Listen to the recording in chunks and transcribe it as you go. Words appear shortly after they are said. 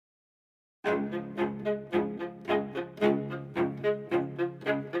Amal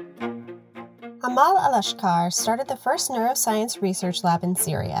Alachkar started the first neuroscience research lab in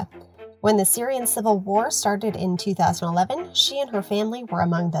Syria. When the Syrian civil war started in 2011, she and her family were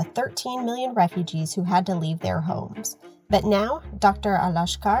among the 13 million refugees who had to leave their homes. But now, Dr.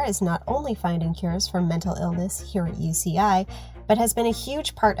 Alachkar is not only finding cures for mental illness here at UCI, but has been a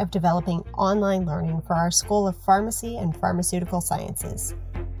huge part of developing online learning for our School of Pharmacy and Pharmaceutical Sciences.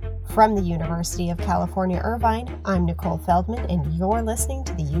 From the University of California, Irvine, I'm Nicole Feldman, and you're listening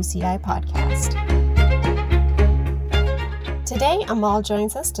to the UCI Podcast. Today, Amal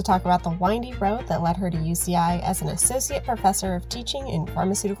joins us to talk about the windy road that led her to UCI as an associate professor of teaching in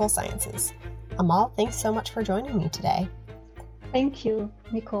pharmaceutical sciences. Amal, thanks so much for joining me today. Thank you,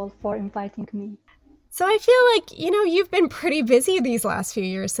 Nicole, for inviting me. So I feel like, you've been pretty busy these last few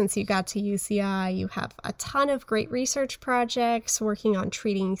years since you got to UCI. You have a ton of great research projects working on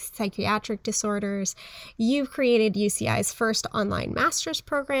treating psychiatric disorders. You've created UCI's first online master's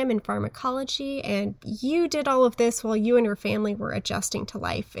program in pharmacology, and you did all of this while you and your family were adjusting to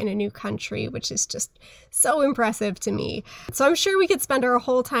life in a new country, which is just so impressive to me. So I'm sure we could spend our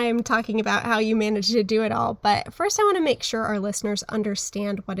whole time talking about how you managed to do it all, but first I want to make sure our listeners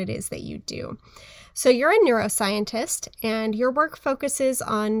understand what it is that you do. So you're a neuroscientist, and your work focuses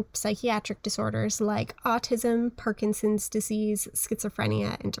on psychiatric disorders like autism, Parkinson's disease,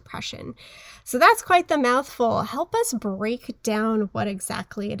 schizophrenia, and depression. So that's quite the mouthful. Help us break down what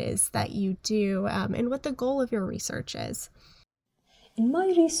exactly it is that you do and what the goal of your research is. In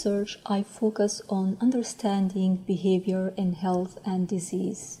my research, I focus on understanding behavior in health and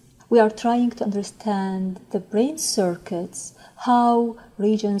disease. We are trying to understand the brain circuits, how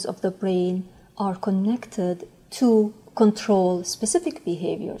regions of the brain are connected to control specific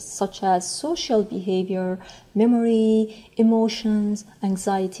behaviors such as social behavior, memory, emotions,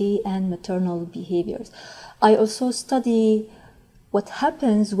 anxiety, and maternal behaviors. I also study what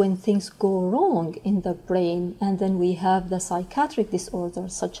happens when things go wrong in the brain, and then we have the psychiatric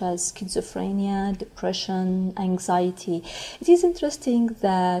disorders such as schizophrenia, depression, anxiety. It is interesting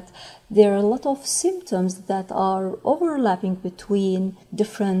that there are a lot of symptoms that are overlapping between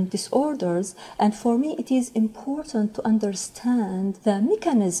different disorders, and for me it is important to understand the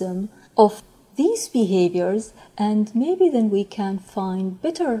mechanism of these behaviors, and maybe then we can find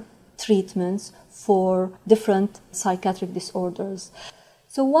better treatments for different psychiatric disorders.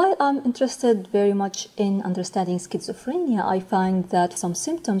 So while I'm interested very much in understanding schizophrenia, I find that some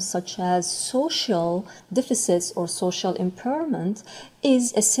symptoms such as social deficits or social impairment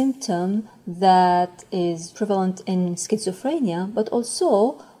is a symptom that is prevalent in schizophrenia, but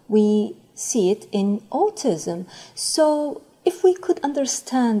also we see it in autism. So if we could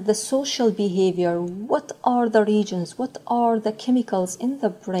understand the social behavior, what are the regions, what are the chemicals in the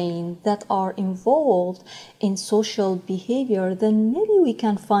brain that are involved in social behavior, then maybe we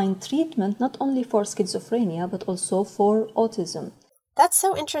can find treatment not only for schizophrenia, but also for autism. That's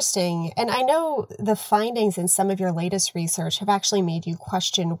so interesting. And I know the findings in some of your latest research have actually made you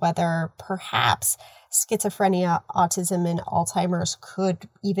question whether perhaps schizophrenia, autism, and Alzheimer's could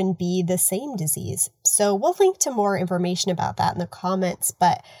even be the same disease. So we'll link to more information about that in the comments.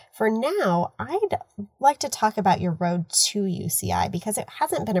 But for now, I'd like to talk about your road to UCI because it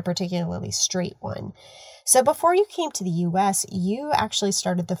hasn't been a particularly straight one. So before you came to the US, you actually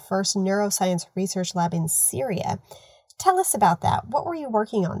started the first neuroscience research lab in Syria. Tell us about that. What were you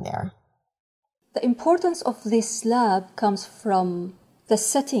working on there? The importance of this lab comes from the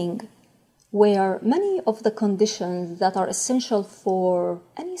setting where many of the conditions that are essential for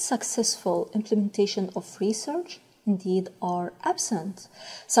any successful implementation of research indeed are absent,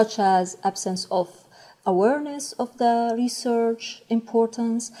 such as absence of awareness of the research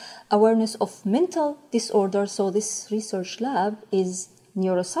importance, awareness of mental disorders. So this research lab is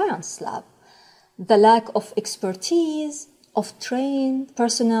neuroscience lab. The lack of expertise, of trained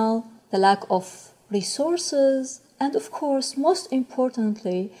personnel, the lack of resources, and of course, most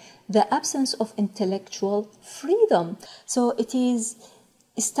importantly, the absence of intellectual freedom. So it is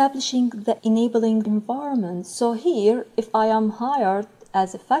establishing the enabling environment. So here, if I am hired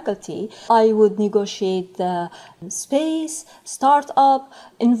as a faculty, I would negotiate the space, startup,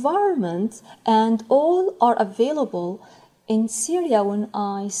 environment, and all are available. In Syria, when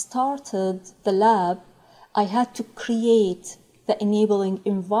I started the lab, I had to create the enabling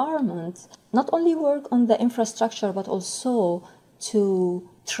environment, not only work on the infrastructure, but also to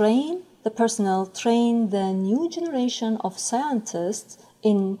train the personnel, train the new generation of scientists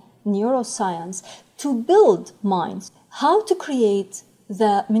in neuroscience to build minds, how to create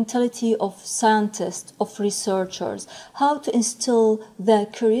the mentality of scientists, of researchers, how to instill the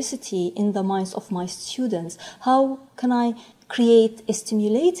curiosity in the minds of my students, how can I create a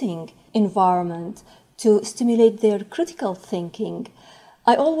stimulating environment to stimulate their critical thinking.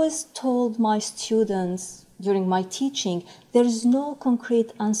 I always told my students during my teaching, there is no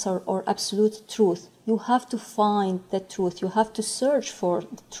concrete answer or absolute truth. You have to find the truth. You have to search for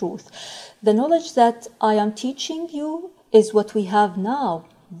the truth. The knowledge that I am teaching you is what we have now.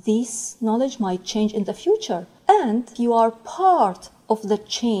 This knowledge might change in the future, and you are part of the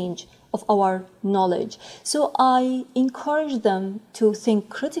change of our knowledge. So I encourage them to think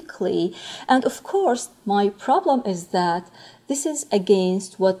critically. And of course, my problem is that this is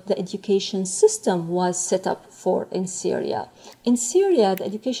against what the education system was set up for in Syria. In Syria, the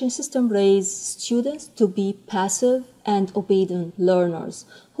education system raised students to be passive and obedient learners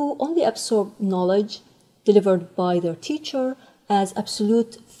who only absorb knowledge delivered by their teacher as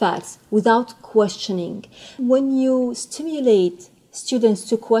absolute facts without questioning. When you stimulate students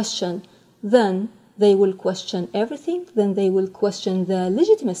to question, then they will question everything, then they will question the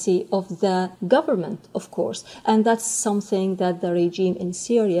legitimacy of the government, of course. And that's something that the regime in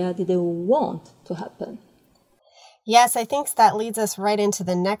Syria didn't want to happen. Yes, I think that leads us right into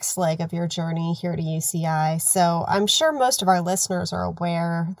the next leg of your journey here to UCI. So I'm sure most of our listeners are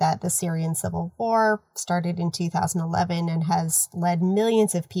aware that the Syrian civil war started in 2011 and has led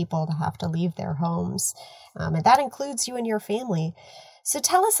millions of people to have to leave their homes. And that includes you and your family. So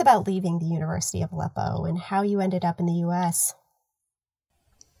tell us about leaving the University of Aleppo and how you ended up in the U.S.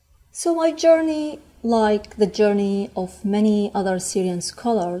 So my journey, like the journey of many other Syrian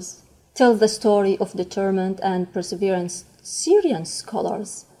scholars, tells the story of determined and perseverant Syrian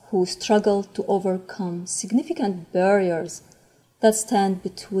scholars who struggle to overcome significant barriers that stand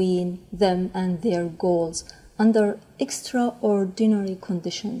between them and their goals under extraordinary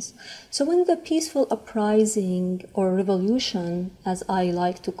conditions. So when the peaceful uprising or revolution, as I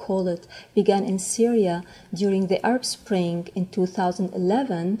like to call it, began in Syria during the Arab Spring in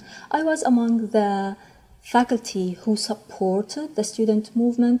 2011, I was among the faculty who supported the student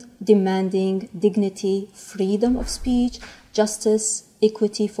movement, demanding dignity, freedom of speech, justice,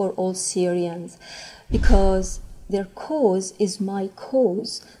 equity for all Syrians, because their cause is my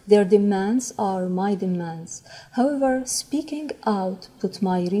cause. Their demands are my demands. However, speaking out put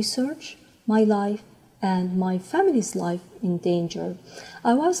my research, my life, and my family's life in danger.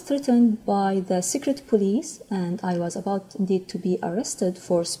 I was threatened by the secret police, and I was about indeed to be arrested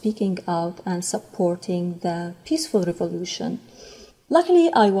for speaking out and supporting the peaceful revolution.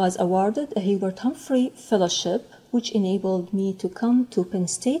 Luckily, I was awarded a Hubert Humphrey Fellowship, which enabled me to come to Penn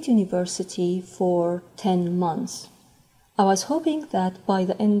State University for 10 months. I was hoping that by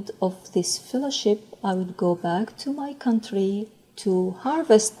the end of this fellowship, I would go back to my country to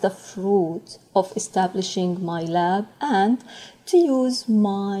harvest the fruit of establishing my lab and to use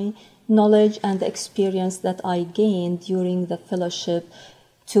my knowledge and the experience that I gained during the fellowship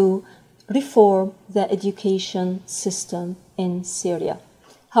to reform the education system in Syria.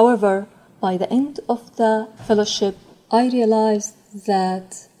 However, by the end of the fellowship, I realized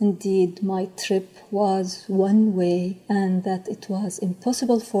that indeed my trip was one way and that it was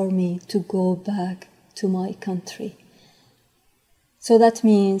impossible for me to go back to my country. So that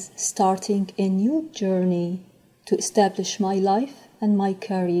means starting a new journey to establish my life and my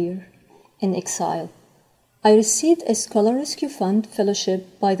career in exile. I received a Scholar Rescue Fund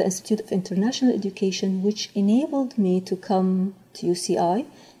fellowship by the Institute of International Education, which enabled me to come to UCI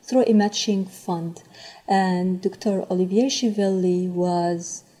through a matching fund. And Dr. Olivier Chivelli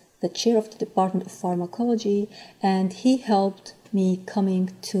was the chair of the Department of Pharmacology, and he helped me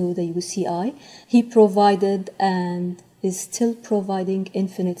coming to the UCI. He provided and is still providing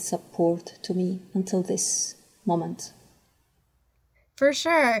infinite support to me until this moment. For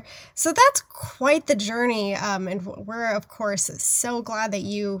sure. So that's quite the journey. And we're, of course, so glad that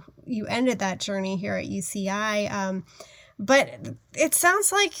you ended that journey here at UCI. But it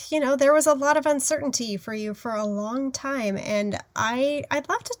sounds like, there was a lot of uncertainty for you for a long time. And I'd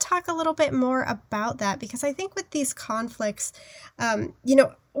love to talk a little bit more about that, because I think with these conflicts,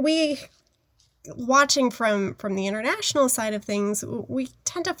 we watching from the international side of things, we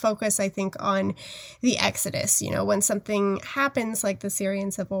tend to focus, I think, on the exodus. When something happens like the Syrian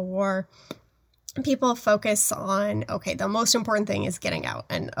civil war, people focus on, okay, the most important thing is getting out.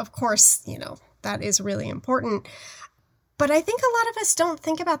 And of course, that is really important. But I think a lot of us don't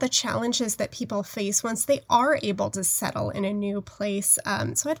think about the challenges that people face once they are able to settle in a new place.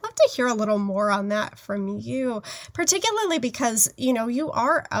 So I'd love to hear a little more on that from you, particularly because, you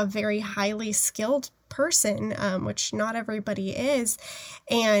are a very highly skilled person, which not everybody is.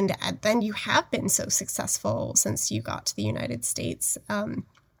 And then you have been so successful since you got to the United States.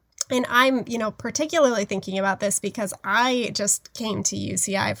 And I'm, particularly thinking about this because I just came to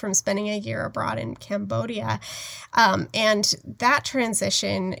UCI from spending a year abroad in Cambodia. And that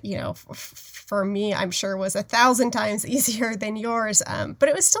transition, for me, I'm sure was 1,000 times easier than yours. But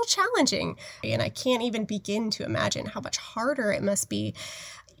it was still challenging. And I can't even begin to imagine how much harder it must be,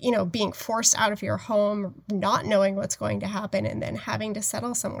 being forced out of your home, not knowing what's going to happen, and then having to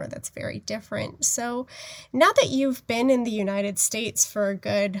settle somewhere that's very different. So now that you've been in the United States for a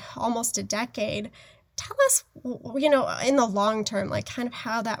good almost a decade, tell us, in the long term, like kind of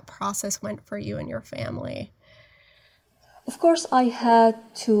how that process went for you and your family. Of course, I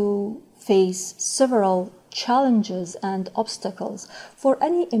had to face several challenges and obstacles. For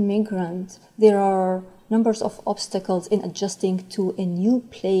any immigrant, there are numbers of obstacles in adjusting to a new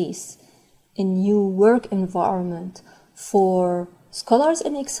place, a new work environment. For scholars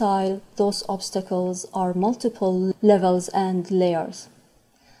in exile, those obstacles are multiple levels and layers.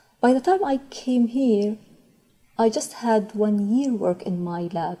 By the time I came here, I just had 1 year work in my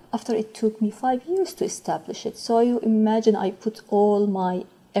lab after it took me 5 years to establish it. So you imagine I put all my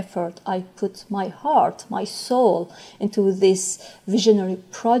effort, I put my heart, my soul into this visionary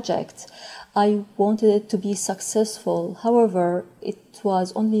project. I wanted it to be successful. However, it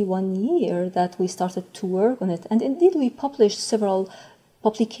was only 1 year that we started to work on it. And indeed, we published several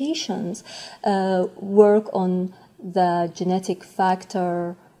publications, work on the genetic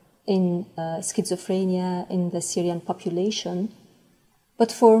factor in schizophrenia in the Syrian population.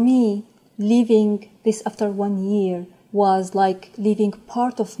 But for me, leaving this after 1 year was like leaving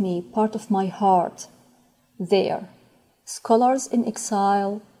part of me, part of my heart there. Scholars in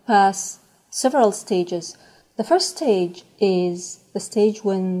exile pass several stages. The first stage is the stage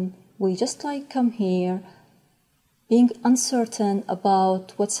when we just come here, being uncertain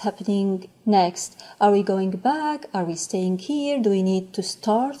about what's happening next. Are we going back? Are we staying here? Do we need to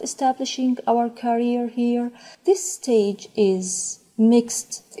start establishing our career here? This stage is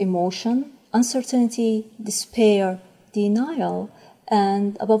mixed emotion, uncertainty, despair, denial,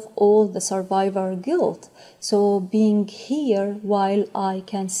 and above all, the survivor guilt. So being here while I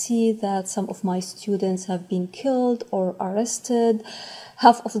can see that some of my students have been killed or arrested,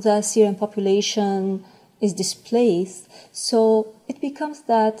 half of the Syrian population is displaced. So it becomes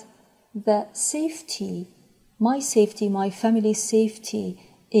that the safety, my family's safety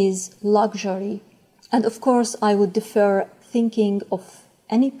is luxury. And of course, I would defer thinking of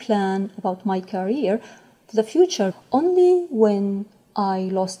any plan about my career to the future only when I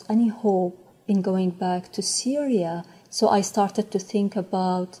lost any hope in going back to Syria. So I started to think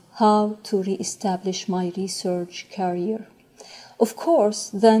about how to re-establish my research career. Of course,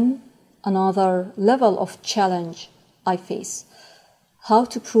 then another level of challenge I face. How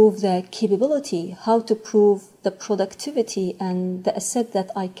to prove the capability, how to prove the productivity and the asset that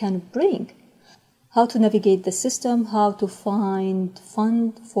I can bring. How to navigate the system, how to find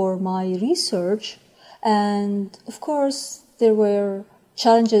fund for my research. And of course, there were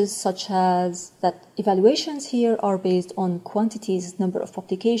challenges such as that evaluations here are based on quantities, number of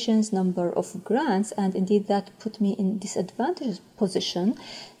publications, number of grants, and indeed that put me in disadvantaged position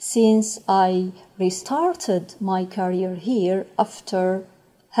since I restarted my career here after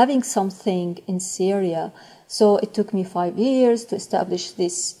having something in Syria. So it took me 5 years to establish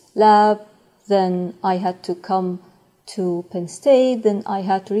this lab. Then I had to come to Penn State, then I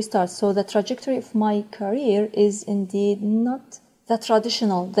had to restart. So the trajectory of my career is indeed not the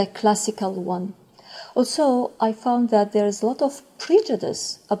traditional, the classical one. Also, I found that there is a lot of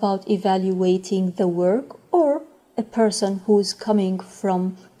prejudice about evaluating the work or a person who is coming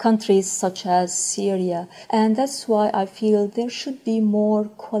from countries such as Syria. And that's why I feel there should be more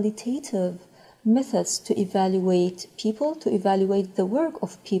qualitative methods to evaluate people, to evaluate the work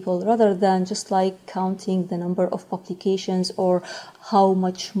of people, rather than just counting the number of publications or how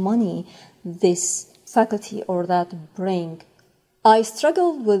much money this faculty or that bring. I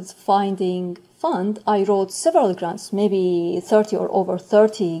struggled with finding fund. I wrote several grants, maybe 30 or over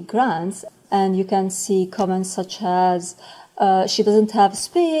 30 grants, and you can see comments such as she doesn't have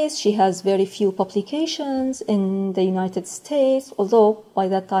space, she has very few publications in the United States, although by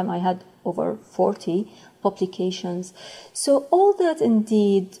that time I had over 40 publications. So all that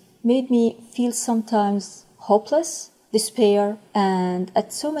indeed made me feel sometimes hopeless, despair, and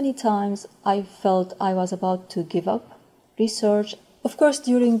at so many times I felt I was about to give up research. Of course,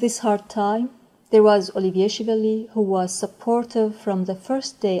 during this hard time, there was Olivier Chevalier, who was supportive from the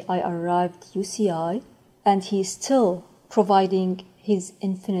first day I arrived at UCI, and he is still providing his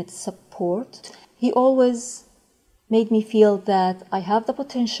infinite support. He always made me feel that I have the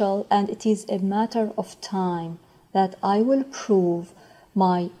potential and it is a matter of time that I will prove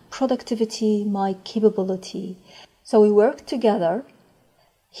my productivity, my capability. So we work together.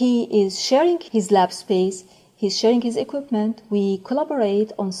 He is sharing his lab space, he's sharing his equipment. We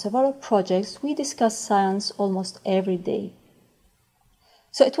collaborate on several projects. We discuss science almost every day.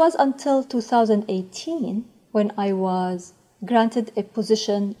 So it was until 2018 when I was granted a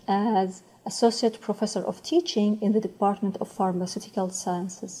position as Associate Professor of Teaching in the Department of Pharmaceutical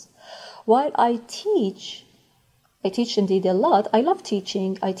Sciences. While I teach indeed a lot. I love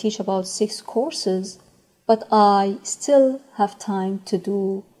teaching. I teach about 6 courses, but I still have time to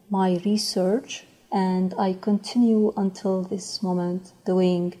do my research, and I continue until this moment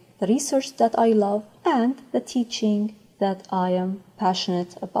doing the research that I love and the teaching that I am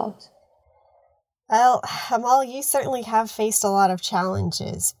passionate about. Well, Amal, you certainly have faced a lot of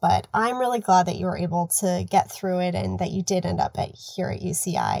challenges, but I'm really glad that you were able to get through it and that you did end up here at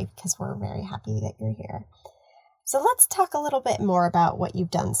UCI, because we're very happy that you're here. So let's talk a little bit more about what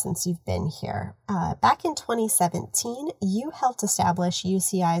you've done since you've been here. Back in 2017, you helped establish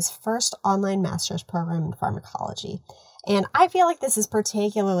UCI's first online master's program in pharmacology. And I feel like this is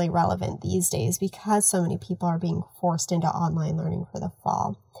particularly relevant these days because so many people are being forced into online learning for the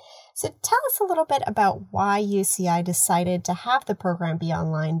fall. So tell us a little bit about why UCI decided to have the program be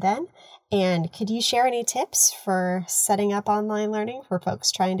online then. And could you share any tips for setting up online learning for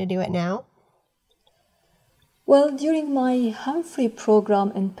folks trying to do it now? Well, during my Humphrey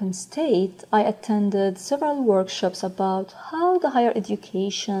program in Penn State, I attended several workshops about how the higher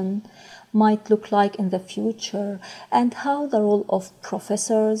education might look like in the future and how the role of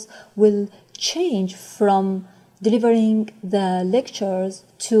professors will change from delivering the lectures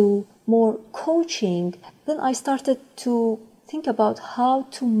to more coaching. Then I started to think about how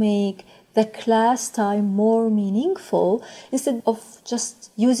to make the class time more meaningful instead of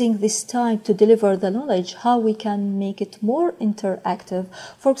just using this time to deliver the knowledge, how we can make it more interactive.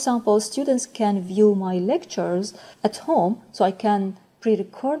 For example, students can view my lectures at home, so I can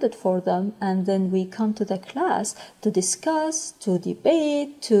pre-record it for them, and then we come to the class to discuss, to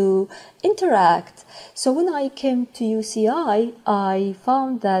debate, to interact. So when I came to UCI, I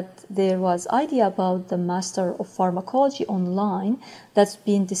found that there was idea about the Master of Pharmacology online that's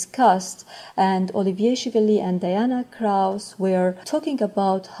been discussed, and Olivier Chevalier and Diana Krause were talking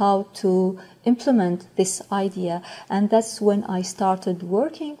about how to implement this idea, and that's when I started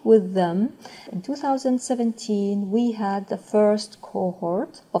working with them. In 2017, we had the first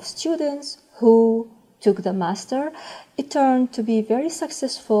cohort of students who took the master. It turned to be a very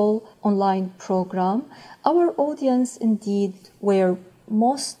successful online program. Our audience indeed were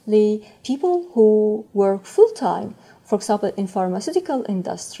mostly people who work full-time, for example, in pharmaceutical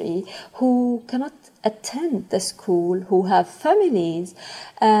industry, who cannot attend the school, who have families,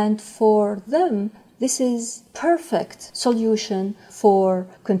 and for them, this is perfect solution for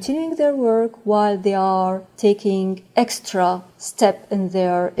continuing their work while they are taking extra step in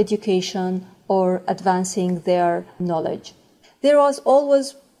their education or advancing their knowledge. There was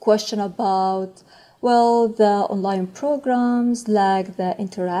always question about, well, the online programs lack the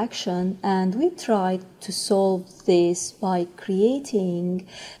interaction, and we tried to solve this by creating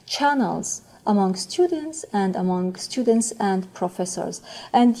channels among students and professors.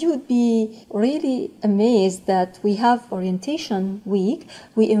 And you would be really amazed that we have orientation week.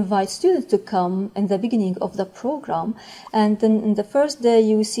 We invite students to come in the beginning of the program, and then in the first day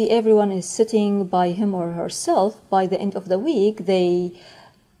you see everyone is sitting by him or herself. By the end of the week, they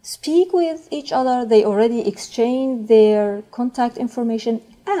speak with each other, they already exchange their contact information,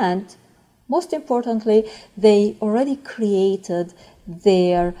 and most importantly, they already created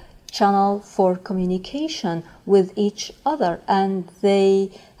their channel for communication with each other, and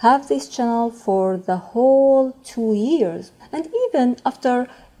they have this channel for the whole 2 years and even after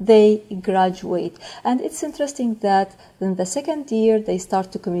they graduate. And it's interesting that in the second year they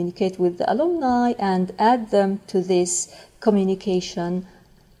start to communicate with the alumni and add them to this communication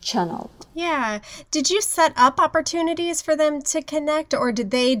channel. Yeah. Did you set up opportunities for them to connect, or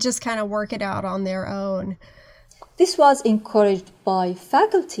did they just kind of work it out on their own? This was encouraged by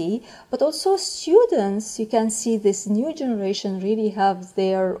faculty, but also students. You can see this new generation really have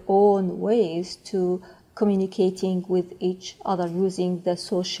their own ways to communicating with each other using the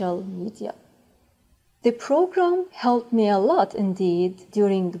social media. The program helped me a lot indeed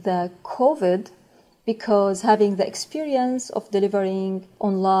during the COVID, because having the experience of delivering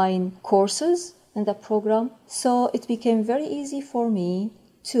online courses in the program, so it became very easy for me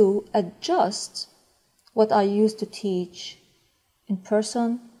to adjust what I used to teach in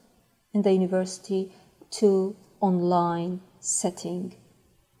person in the university to online setting.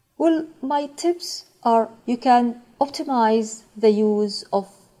 Well, my tips are you can optimize the use of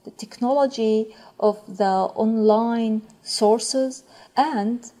the technology of the online sources,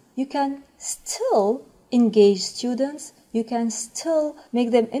 and you can still engage students. You can still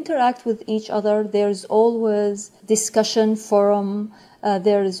make them interact with each other. There's always discussion forum.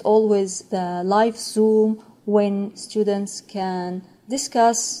 There is always the live Zoom when students can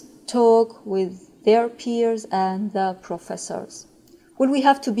discuss, talk with their peers and the professors. Well, we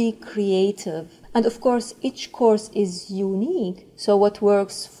have to be creative. And of course, each course is unique. So what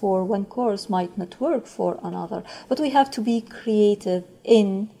works for one course might not work for another. But we have to be creative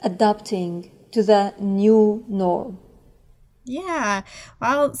in adapting to the new norm. Yeah,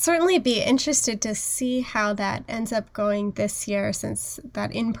 I'll certainly be interested to see how that ends up going this year, since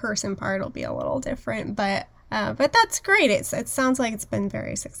that in-person part will be a little different. But that's great. It sounds like it's been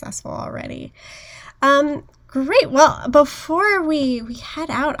very successful already. Great. Well, before we head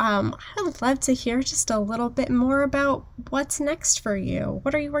out, I would love to hear just a little bit more about what's next for you.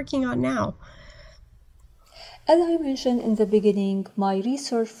 What are you working on now? As I mentioned in the beginning, my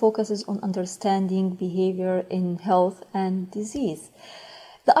research focuses on understanding behavior in health and disease.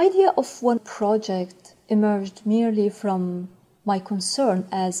 The idea of one project emerged merely from my concern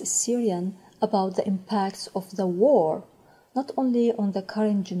as a Syrian about the impacts of the war, not only on the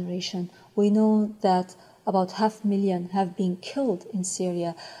current generation. We know that about 500,000 have been killed in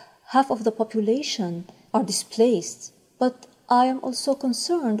Syria. Half of the population are displaced. But I am also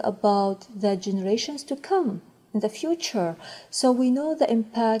concerned about the generations to come in the future. So we know the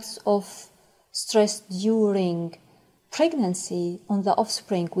impacts of stress during pregnancy on the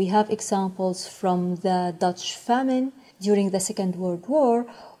offspring. We have examples from the Dutch famine during the Second World War,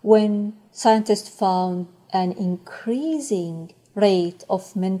 when scientists found an increasing rate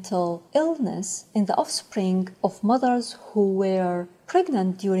of mental illness in the offspring of mothers who were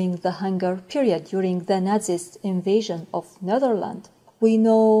pregnant during the hunger period, during the Nazi invasion of Netherlands. We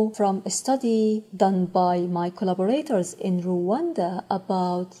know from a study done by my collaborators in Rwanda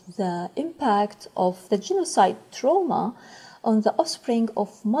about the impact of the genocide trauma on the offspring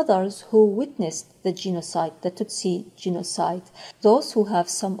of mothers who witnessed the genocide, the Tutsi genocide. Those who have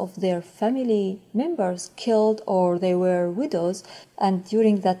some of their family members killed or they were widows, and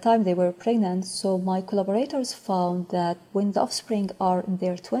during that time they were pregnant. So my collaborators found that when the offspring are in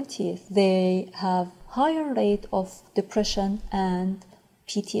their 20s, they have higher rate of depression and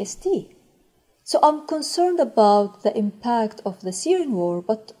PTSD. So I'm concerned about the impact of the Syrian war,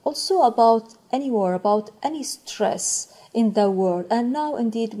 but also about any war, about any stress in the world. And now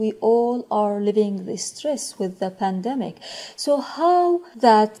indeed we all are living this stress with the pandemic. So how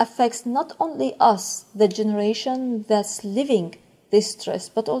that affects not only us, the generation that's living this stress,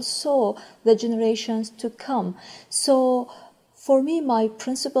 but also the generations to come. So for me, my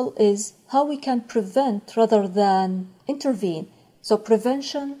principle is how we can prevent rather than intervene. So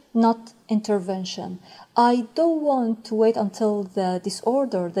prevention, not intervention. I don't want to wait until the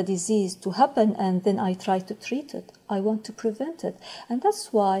disorder, the disease to happen and then I try to treat it. I want to prevent it. And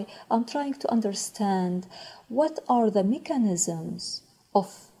that's why I'm trying to understand what are the mechanisms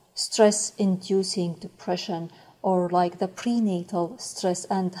of stress-inducing depression, or like the prenatal stress,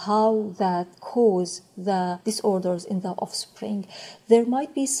 and how that cause the disorders in the offspring. There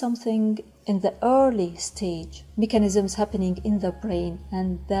might be something in the early stage, mechanisms happening in the brain,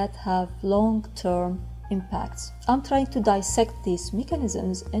 and that have long-term impacts. I'm trying to dissect these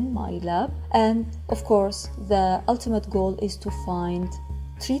mechanisms in my lab, and of course the ultimate goal is to find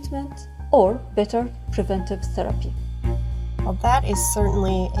treatment or better preventive therapy. Well, that is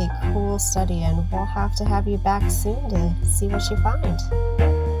certainly a cool study, and we'll have to have you back soon to see what you find.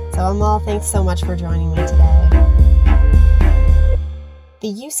 So Amal, thanks so much for joining me today. The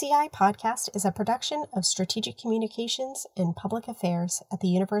UCI Podcast is a production of Strategic Communications and Public Affairs at the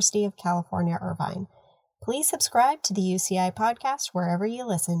University of California, Irvine. Please subscribe to the UCI Podcast wherever you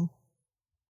listen.